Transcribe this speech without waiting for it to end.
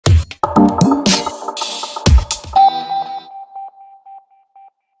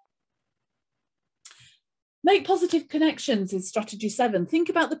Make positive connections is strategy 7. Think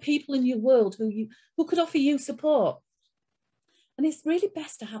about the people in your world who could offer you support. And it's really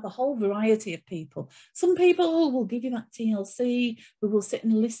best to have a whole variety of people. Some people will give you that TLC, who will sit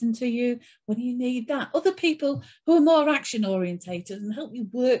and listen to you when you need that. Other people who are more action orientated and help you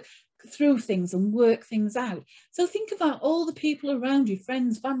work through things and work things out. So think about all the people around you,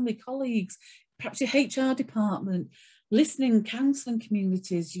 friends, family, colleagues, perhaps your HR department, listening, counselling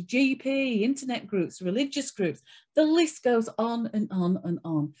communities, your GP, internet groups, religious groups. The list goes on and on and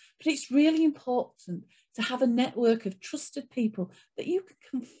on. But it's really important to have a network of trusted people that you can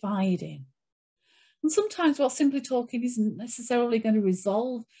confide in. And sometimes while simply talking isn't necessarily going to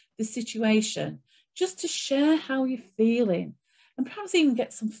resolve the situation, just to share how you're feeling and perhaps even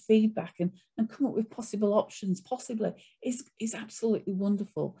get some feedback and come up with possible options, possibly, is absolutely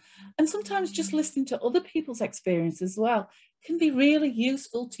wonderful. And sometimes just listening to other people's experience as well can be really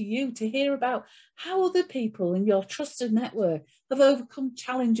useful to you to hear about how other people in your trusted network have overcome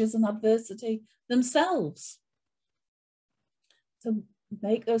challenges and adversity themselves. So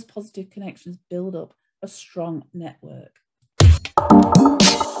make those positive connections, build up a strong network.